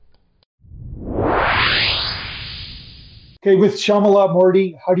Okay, with Shyamala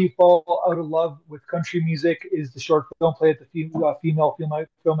Moorty, How Do You Fall Out of Love with Country Music is the short film play at the Female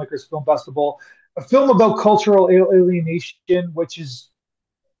Filmmakers Film Festival. A film about cultural alienation, which is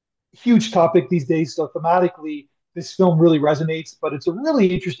a huge topic these days. So thematically, this film really resonates, but it's a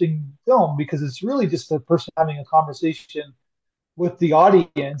really interesting film because it's really just a person having a conversation with the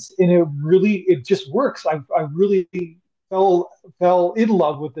audience, and it just works. I really fell in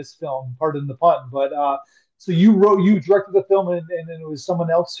love with this film. Pardon the pun, but so you directed the film, and then it was someone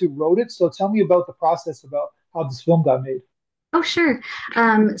else who wrote it. So tell me about the process about how this film got made. Oh, sure.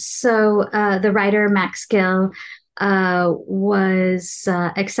 The writer Max Gill was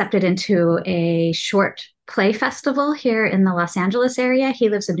accepted into a short play festival here in the Los Angeles area. He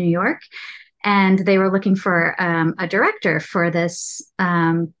lives in New York, and they were looking for a director for this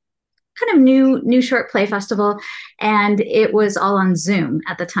kind of new short play festival, and it was all on Zoom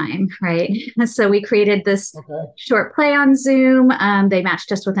at the time, right? So we created this Okay. short play on Zoom. They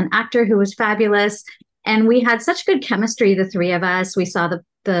matched us with an actor who was fabulous, and we had such good chemistry, the three of us. We saw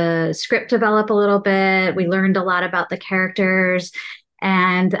the script develop a little bit. We learned a lot about the characters,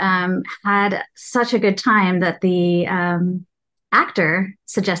 and had such a good time that the actor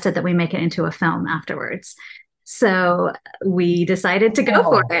suggested that we make it into a film afterwards. So we decided to go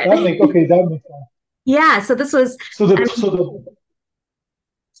for Oh, it. that makes sense. Yeah, so this was, So the I so mean, the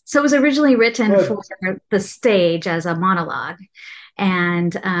so it was originally written for Good. the stage as a monologue,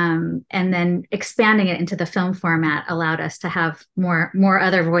 and then expanding it into the film format allowed us to have more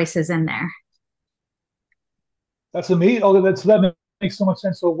other voices in there. That's amazing. Oh, that makes so much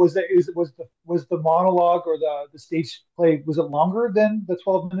sense. So was the monologue or the stage play, was it longer than the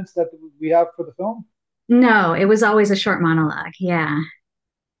 12 minutes that we have for the film? No, it was always a short monologue. Yeah,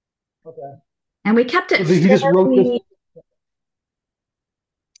 Okay. and we kept So it he just wrote this. fairly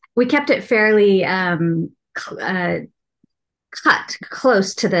we kept it fairly cut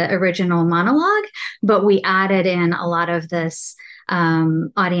close to the original monologue, but we added in a lot of this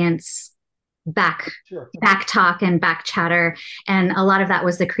audience back Sure. back talk and back chatter, and a lot of that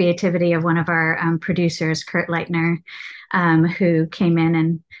was the creativity of one of our producers, Kurt Leitner, who came in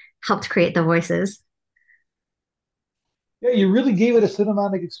and helped create the voices. Yeah, you really gave it a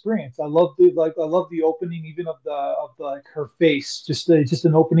cinematic experience. I love the opening even of the like her face, just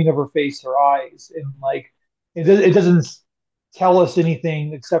an opening of her face, her eyes, and like it doesn't tell us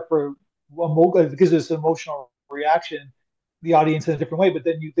anything except for because it's an emotional reaction, the audience in a different way. But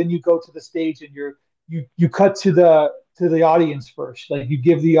then you go to the stage and you cut to the audience first. Like you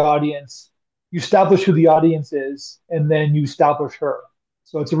give the audience, you establish who the audience is, and then you establish her.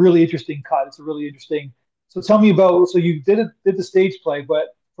 So it's a really interesting cut. It's a really interesting. So tell me about, so you did the stage play,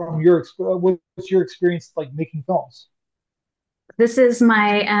 but from what's your experience like making films? This is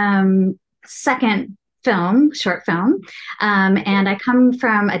my second short film, and I come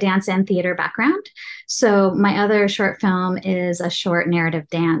from a dance and theater background. So my other short film is a short narrative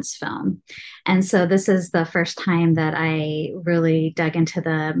dance film. And so this is the first time that I really dug into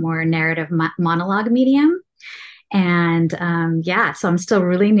the more narrative monologue medium. And yeah, so I'm still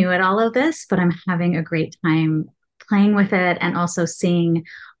really new at all of this, but I'm having a great time playing with it and also seeing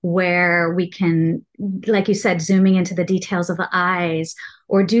where we can, like you said, zooming into the details of the eyes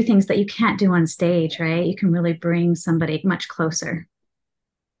or do things that you can't do on stage, right? You can really bring somebody much closer.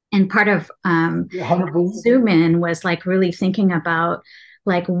 And part of Yeah, 100%. zoom in was like really thinking about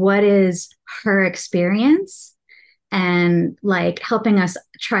like what is her experience and like helping us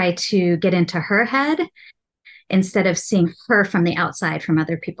try to get into her head instead of seeing her from the outside from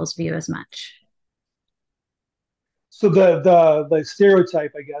other people's view as much. So the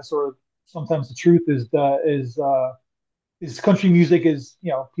stereotype, I guess, or sometimes the truth is country music is,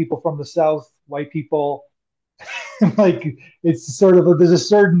 people from the South, white people. Like it's sort of there's a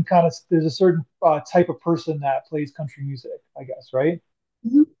certain type of person that plays country music, I guess, right?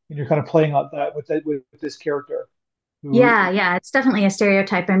 Mhm. And you're kind of playing on that with this character who. Yeah, it's definitely a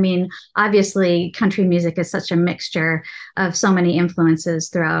stereotype. I mean, obviously, country music is such a mixture of so many influences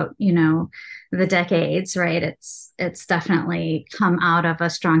throughout, the decades, right? It's definitely come out of a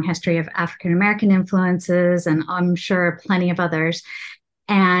strong history of African American influences, and I'm sure plenty of others.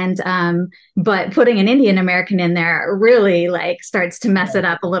 And but putting an Indian American in there really like starts to mess it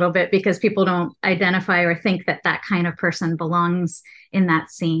Yeah. up a little bit because people don't identify or think that that kind of person belongs in that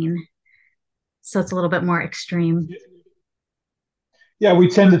scene. So it's a little bit more extreme. Yeah, we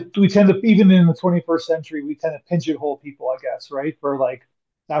tend to even in the 21st century, we tend to pigeonhole people, I guess, right? For like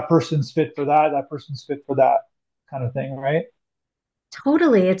that person's fit for that person's fit for that kind of thing, right?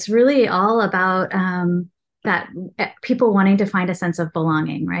 Totally. It's really all about that people wanting to find a sense of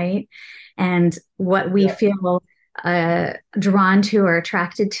belonging, right? And what we Yeah. feel drawn to or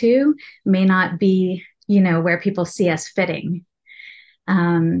attracted to may not be, where people see us fitting.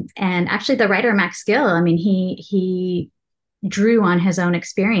 And actually, the writer Max Gill, I mean, he drew on his own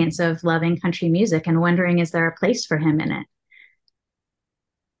experience of loving country music and wondering, is there a place for him in it?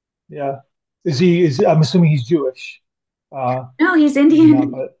 Yeah. Is he? Is I'm assuming he's Jewish. No, he's Maybe not,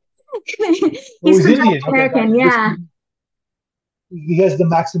 Indian. but oh, He's he's Punjabi Indian. Okay, American, this yeah. he has the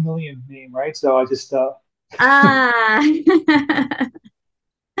Maximilian name, right? So I just Ah,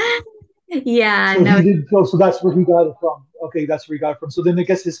 yeah, so no, he did. So that's where he got it from. Okay, that's where he got it from. So then I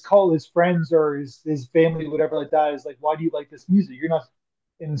guess his friends or his family, whatever like that, is like, why do you like this music? You're not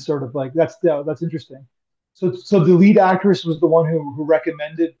in sort of like that's yeah, that's interesting. So the lead actress was the one who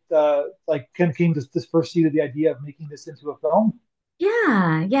recommended like Ken came this first seed of the idea of making this into a film.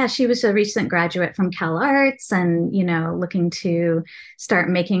 yeah, yeah. She was a recent graduate from Cal Arts and, looking to start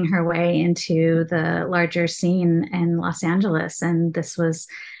making her way into the larger scene in Los Angeles. And this was,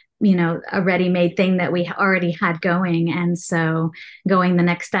 a ready-made thing that we already had going. And so going the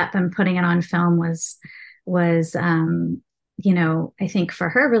next step and putting it on film was, I think for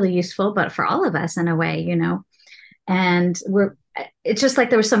her really useful, but for all of us in a way, and it's just like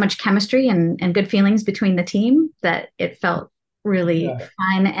there was so much chemistry and good feelings between the team that it felt really Yeah.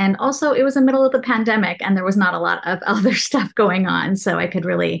 fun. And also it was the middle of the pandemic and there was not a lot of other stuff going on. So I could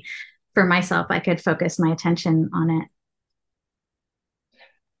really, for myself, I could focus my attention on it.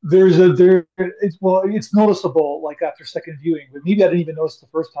 It's noticeable like after second viewing, but maybe I didn't even notice the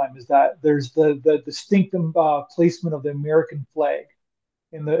first time. Is that there's the distinct placement of the American flag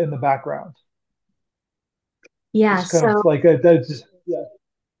in the background. Yeah. It's kind of like a, that just yeah.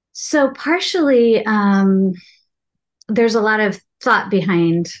 So partially, there's a lot of thought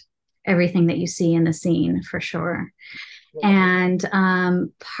behind everything that you see in the scene for sure. And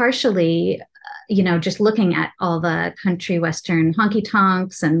partially, just looking at all the country western honky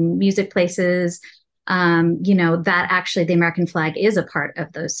tonks and music places, that actually the American flag is a part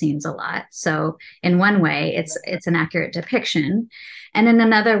of those scenes a lot. So in one way, it's an accurate depiction, and in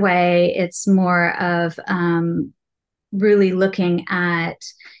another way, it's more of really looking at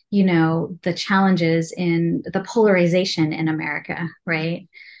the challenges in the polarization in America, right?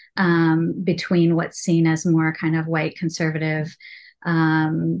 Between what's seen as more kind of white conservative,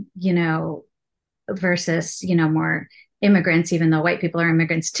 versus, more immigrants, even though white people are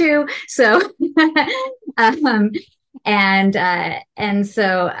immigrants too. So, um, and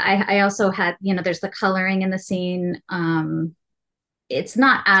so I also had, there's the coloring in the scene. It's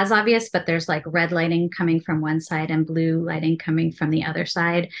not as obvious, but there's like red lighting coming from one side and blue lighting coming from the other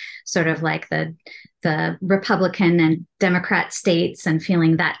side, sort of like the Republican and Democrat states and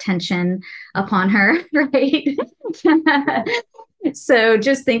feeling that tension upon her, right? So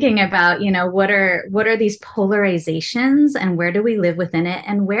just thinking about, what are these polarizations and where do we live within it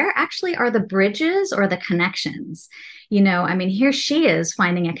and where actually are the bridges or the connections? I mean, here she is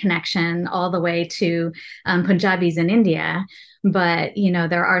finding a connection all the way to Punjabis in India. But,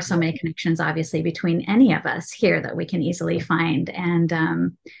 there are so many connections, obviously, between any of us here that we can easily find. And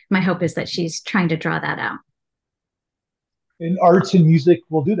my hope is that she's trying to draw that out. And arts and music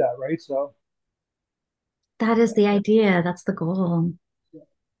will do that, right? So That is the idea. That's the goal.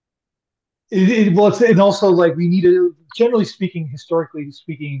 well, and also like we need to, generally speaking, historically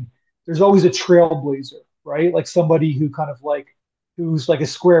speaking, there's always a trailblazer, right? Like somebody who kind of like who's like a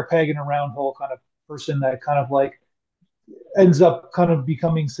square peg in a round hole kind of person that kind of like ends up kind of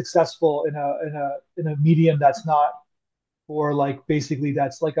becoming successful in a medium that's not for like basically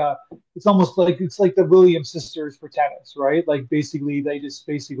that's like a it's almost like it's like the Williams sisters for tennis, right? Like basically they just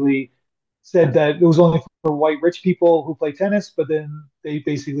basically said that it was only for white rich people who play tennis, but then they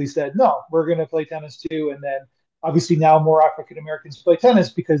basically said no, we're going to play tennis too, and then obviously now more African Americans play tennis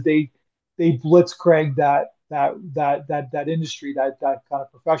because they blitzkrieg that industry that kind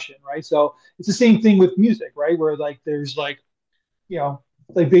of profession, right? So it's the same thing with music, right? Where like there's like you know,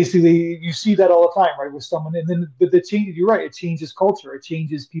 like basically you see that all the time, right? With someone, and then but the change. You're right. It changes culture. It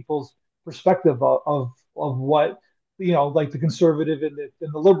changes people's perspective of what like the conservative and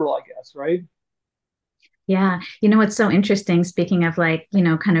the liberal, I guess, right? Yeah. What's so interesting, speaking of like,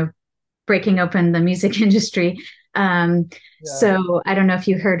 kind of breaking open the music industry. Um, Yeah. so I don't know if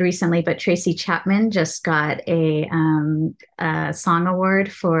you heard recently, but Tracy Chapman just got a song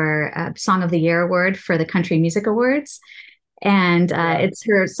award for Song of the Year award for the Country Music Awards. And Yeah. it's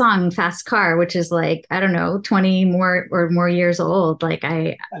her song Fast Car, which is like, I don't know, 20 more years old. Like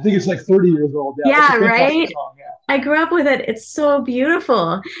I think it's like 30 years old. Yeah, that's a yeah, fantastic right. song. Yeah. I grew up with it. It's so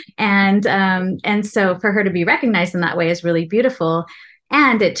beautiful. And so for her to be recognized in that way is really beautiful.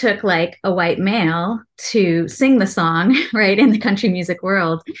 And it took like a white male to sing the song, right, in the country music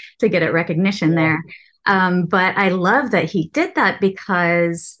world to get it recognition Yeah. there. But I love that he did that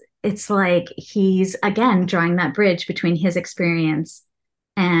because it's like he's again drawing that bridge between his experience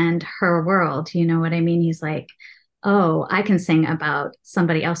and her world. You know what I mean? He's like, oh, I can sing about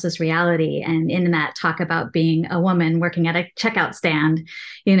somebody else's reality. And in that, talk about being a woman working at a checkout stand,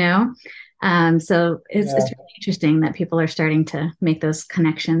 you know? So it's Yeah. really interesting that people are starting to make those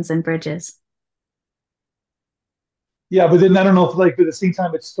connections and bridges. Yeah, but then I don't know if like, but at the same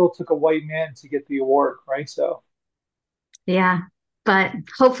time, it still took a white man to get the award, right? So Yeah. But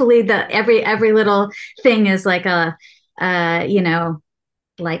hopefully the every little thing is like a you know,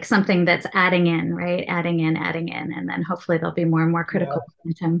 like something that's adding in, right? Adding in, and then hopefully there'll be more and more yeah, critical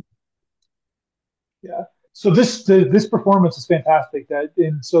momentum. yeah. So this performance is fantastic. That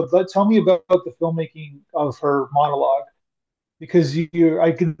and so tell me about the filmmaking of her monologue because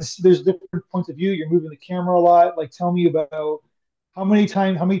I can there's different points of view. You're moving the camera a lot. Like tell me about how many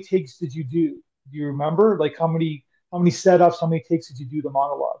takes did you do? Do you remember? Like how many setups, how many takes did you do the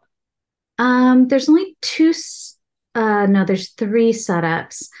monologue? There's only no, there's three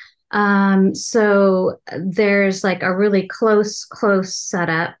setups. So there's like a really close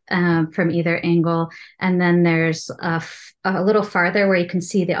setup from either angle, and then there's a little farther where you can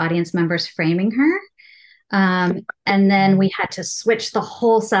see the audience members framing her. And then we had to switch the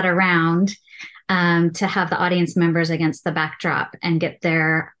whole set around to have the audience members against the backdrop and get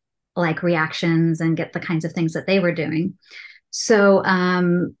their like reactions and get the kinds of things that they were doing. So I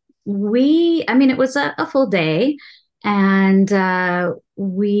mean, it was a full day, and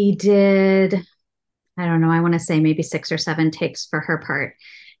we did, I don't know, I want to say maybe 6 or 7 takes for her part,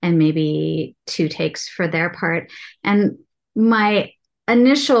 and maybe 2 takes for their part. And my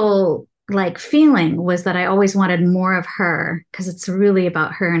initial like feeling was that I always wanted more of her because it's really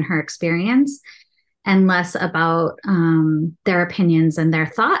about her and her experience and less about their opinions and their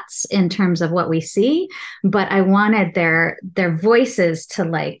thoughts in terms of what we see. But I wanted their voices to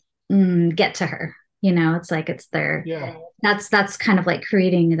like get to her. You know, it's like it's their Yeah. that's kind of like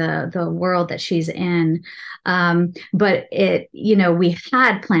creating the world that she's in. But it, you know, we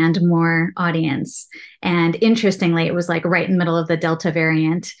had planned more audience, and interestingly, it was like right in the middle of the Delta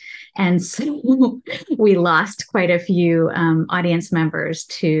variant, and so we lost quite a few audience members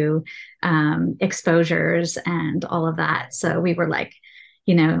to exposures and all of that. So we were like,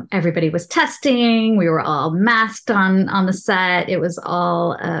 you know, everybody was testing. We were all masked on the set. It was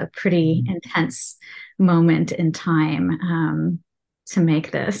all a pretty intense moment in time to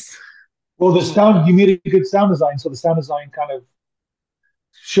make this. Well, the sound you made a good sound design, so the sound design kind of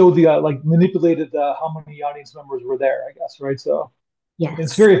showed the like manipulated how many audience members were there, I guess, right? So it's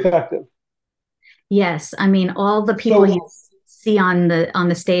Yes. very effective. Yes. I mean, all the people you So see on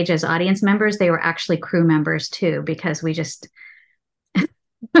the stage as audience members, they were actually crew members too, because we just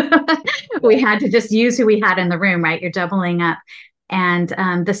we yeah, had to just use who we had in the room, right? You're doubling up. And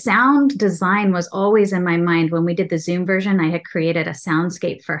the sound design was always in my mind. When we did the Zoom version, I had created a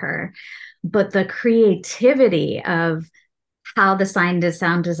soundscape for her. But the creativity of how the sound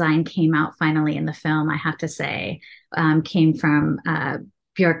design came out finally in the film, I have to say, came from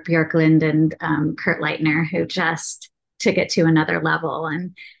Björk Björklund and Kurt Leitner, who just took it to another level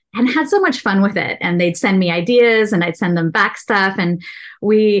and had so much fun with it. And they'd send me ideas, and I'd send them back stuff, and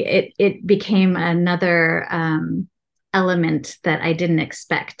it became another element that I didn't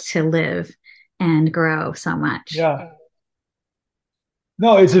expect to live and grow so much. yeah.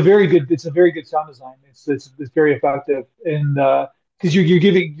 No, it's a very good sound design. It's very effective, and because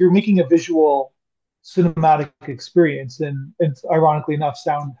you're making a visual cinematic experience, and ironically enough,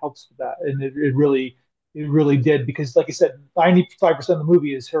 sound helps with that, and it really did because, like I said, 95% of the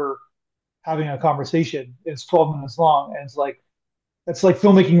movie is her having a conversation. It's 12 minutes long, and it's like that's like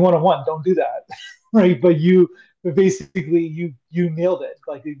filmmaking 101. Don't do that, right? But basically, you nailed it.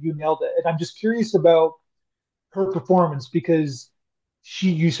 Like you nailed it, and I'm just curious about her performance because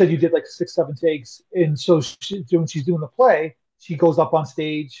you said you did like 6 7 takes, and so when she's doing the play, she goes up on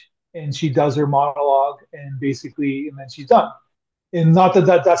stage and she does her monologue, and basically, and then she's done. And not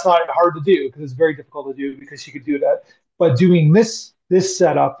that's not hard to do because it's very difficult to do because she could do that. But doing this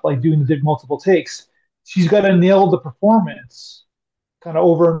setup, like doing the multiple takes, she's got to nail the performance kind of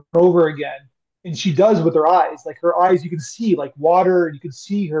over and over again. And she does with her eyes. Like her eyes, you can see like water, and you can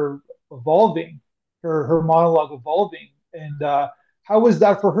see her evolving, her monologue evolving. And how was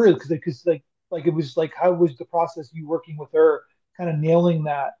that for her? Because like it was like how was the process you working with her, kind of nailing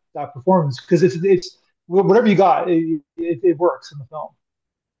that performance? Because it's whatever you got, it works in the film.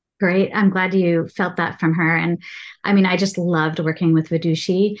 Great. I'm glad you felt that from her. And I mean, I just loved working with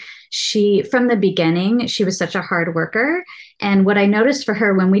Vidushi. She, from the beginning, she was such a hard worker. And what I noticed for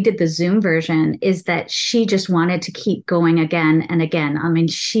her when we did the Zoom version is that she just wanted to keep going again and again. I mean,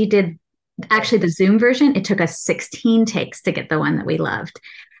 she did actually the Zoom version, it took us 16 takes to get the one that we loved.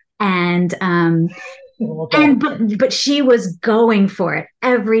 And Okay. and but she was going for it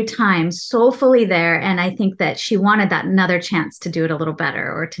every time, so fully there. And I think that she wanted that another chance to do it a little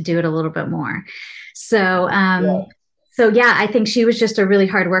better or to do it a little bit more. So Yeah. so yeah, I think she was just a really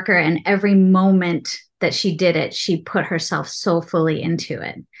hard worker, and every moment that she did it, she put herself so fully into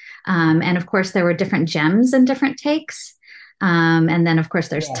it. And of course, there were different gems and different takes. And then, of course,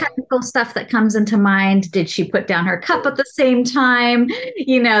 there's Yeah. technical stuff that comes into mind. Did she put down her cup at the same time?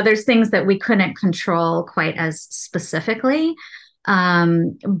 You know, there's things that we couldn't control quite as specifically.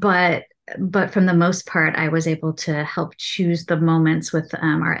 But from the most part, I was able to help choose the moments with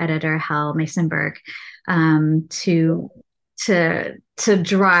our editor, Hal Masonberg, to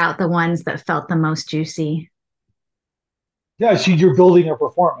draw out the ones that felt the most juicy. Yeah. So you're building a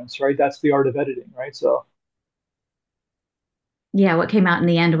performance, right? That's the art of editing, right? So Yeah, what came out in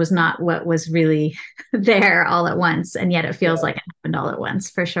the end was not what was really there all at once, and yet it feels yeah, like it happened all at once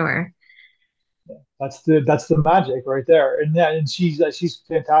for sure. that's the magic right there. And that and she's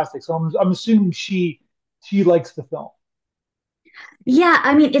fantastic. So I'm assuming she likes the film. Yeah,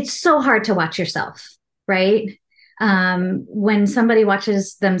 I mean, it's so hard to watch yourself, right? When somebody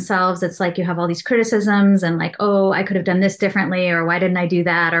watches themselves, it's like you have all these criticisms and like, oh, I could have done this differently, or why didn't I do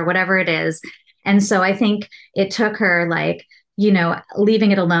that, or whatever it is. And so I think it took her like,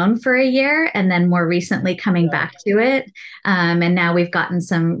 leaving it alone for a year and then more recently coming Yeah. back to it. And now we've gotten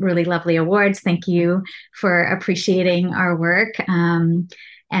some really lovely awards. Thank you for appreciating our work.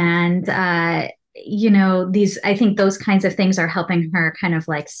 And these, I think those kinds of things are helping her kind of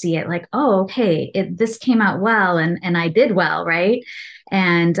like see it like, oh, okay, this came out well, and I did well, right?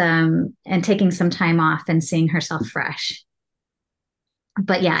 And taking some time off and seeing herself fresh.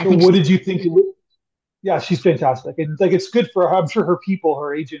 But yeah, I So think what she's did you think? Yeah, she's fantastic, and like it's good for her. I'm sure her people,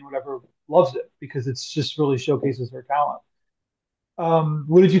 her agent, whatever, loves it because it's just really showcases her talent.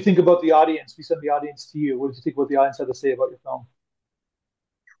 What did you think about the audience? We sent the audience to you. What did you think what the audience had to say about your film?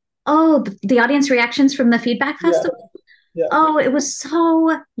 oh, the audience reactions from the feedback Yeah, festival. yeah, Oh, it was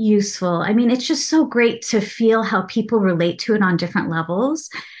so useful. I mean, it's just so great to feel how people relate to it on different levels.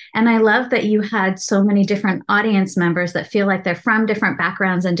 And I love that you had so many different audience members that feel like they're from different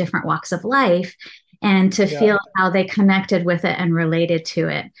backgrounds and different walks of life, and to yeah. feel how they connected with it and related to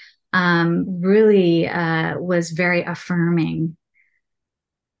it really was very affirming.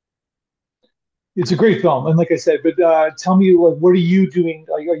 It's a great film, and like I said, but tell me, like, what are you doing?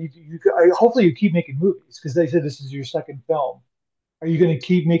 Like, hopefully you keep making movies because they said this is your second film. Are you going to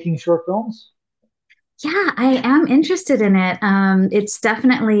keep making short films? Yeah, I am interested in it. It's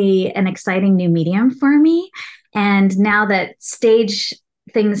definitely an exciting new medium for me. And now that stage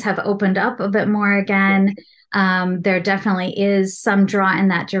things have opened up a bit more Yeah, again, there definitely is some draw in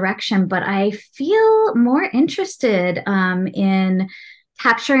that direction. But I feel more interested in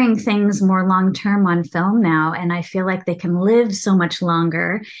capturing things more long term on film now. And I feel like they can live so much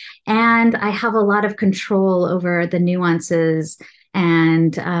longer. And I have a lot of control over the nuances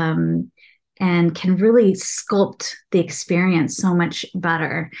and can really sculpt the experience so much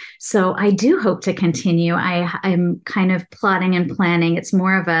better. So I do hope to continue. I'm kind of plotting and planning. It's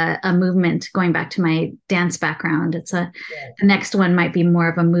more of a movement going back to my dance background. yeah, The next one might be more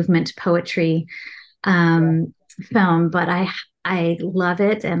of a movement poetry yeah. um, film, but I love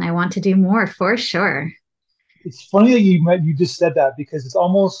it and I want to do more for sure. It's funny that you just said that because it's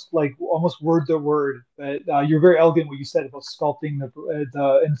almost word to word. But you're very elegant what you said about sculpting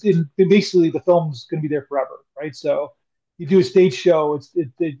and basically the film's going to be there forever, right? So you do a stage show,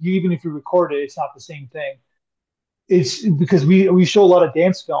 even if you record it, it's not the same thing. It's because we show a lot of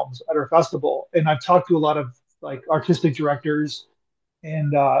dance films at our festival, and I've talked to a lot of like artistic directors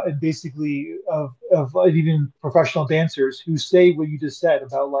and basically of even professional dancers who say what you just said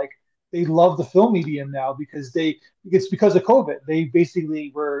about like they love the film medium now because it's because of COVID. They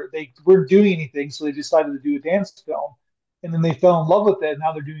basically they weren't doing anything, so they decided to do a dance film, and then they fell in love with it. And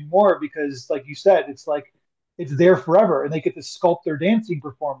now they're doing more because, like you said, it's like it's there forever, and they get to sculpt their dancing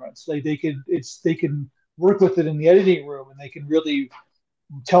performance. Like they can work with it in the editing room, and they can really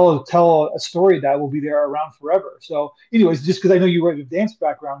tell a story that will be there around forever. So, anyways, just because I know you have a dance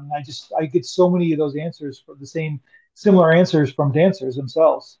background, and I get so many of those answers from the same similar answers from dancers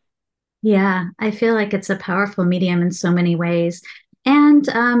themselves. Yeah, I feel like it's a powerful medium in so many ways. And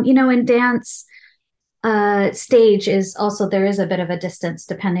in dance, Stage is also, there is a bit of a distance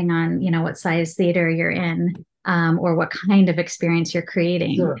depending on, what size theater you're in, or what kind of experience you're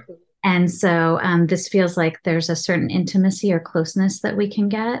creating. Sure. And so this feels like there's a certain intimacy or closeness that we can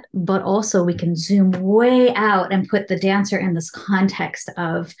get, but also we can zoom way out and put the dancer in this context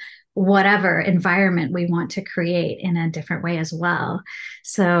of whatever environment we want to create in a different way as well.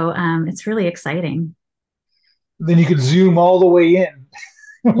 So it's really exciting. Then you could zoom all the way in,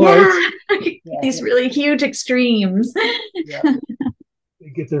 right? Yeah, Yeah, these really huge extremes. yeah. They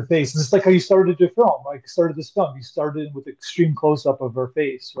get their face. And it's like how you started your film. Like started this film. You started with extreme close up of her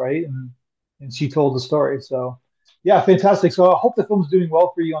face, right? And she told the story. So yeah, fantastic. So I hope the film's doing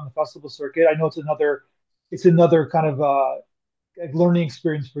well for you on the festival circuit. I know it's another kind of learning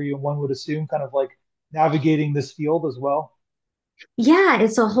experience for you, and one would assume kind of like navigating this field as well. Yeah,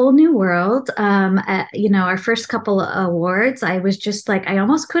 it's a whole new world. Our first couple of awards, I was just like, I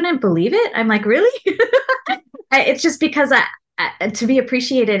almost couldn't believe it. I'm like, really? It's just because to be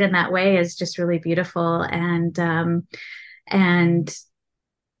appreciated in that way is just really beautiful, and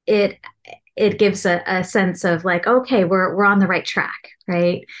it it gives a sense of like, okay, we're on the right track,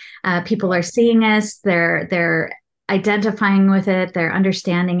 right? People are seeing us, they're identifying with it, they're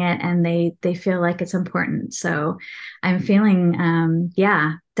understanding it, and they feel like it's important. So I'm feeling,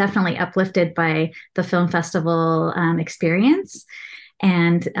 yeah, definitely uplifted by the film festival experience,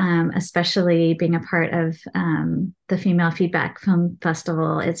 and especially being a part of the Female Feedback Film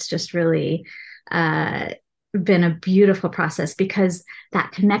Festival. It's just really been a beautiful process because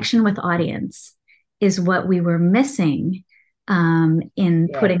that connection with audience is what we were missing in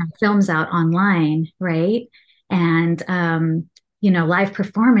Yeah. putting our films out online, right? And live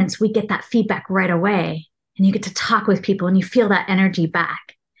performance, we get that feedback right away, and you get to talk with people, and you feel that energy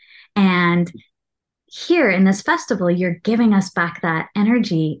back. And here in this festival, you're giving us back that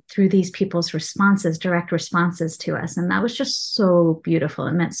energy through these people's responses, direct responses to us, and that was just so beautiful.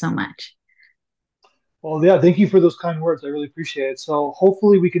 It meant so much. Well, yeah, thank you for those kind words. I really appreciate it. So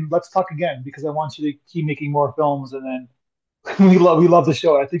hopefully let's talk again because I want you to keep making more films and then we love the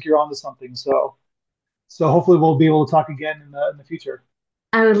show. I think you're onto something. So hopefully we'll be able to talk again in the future.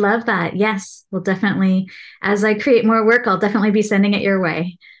 I would love that. Yes, we'll definitely, as I create more work, I'll definitely be sending it your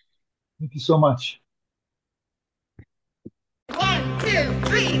way. Thank you so much. 1, 2,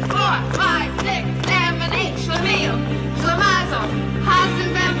 3, 4, 5, 6, 7, 8, schlemiel.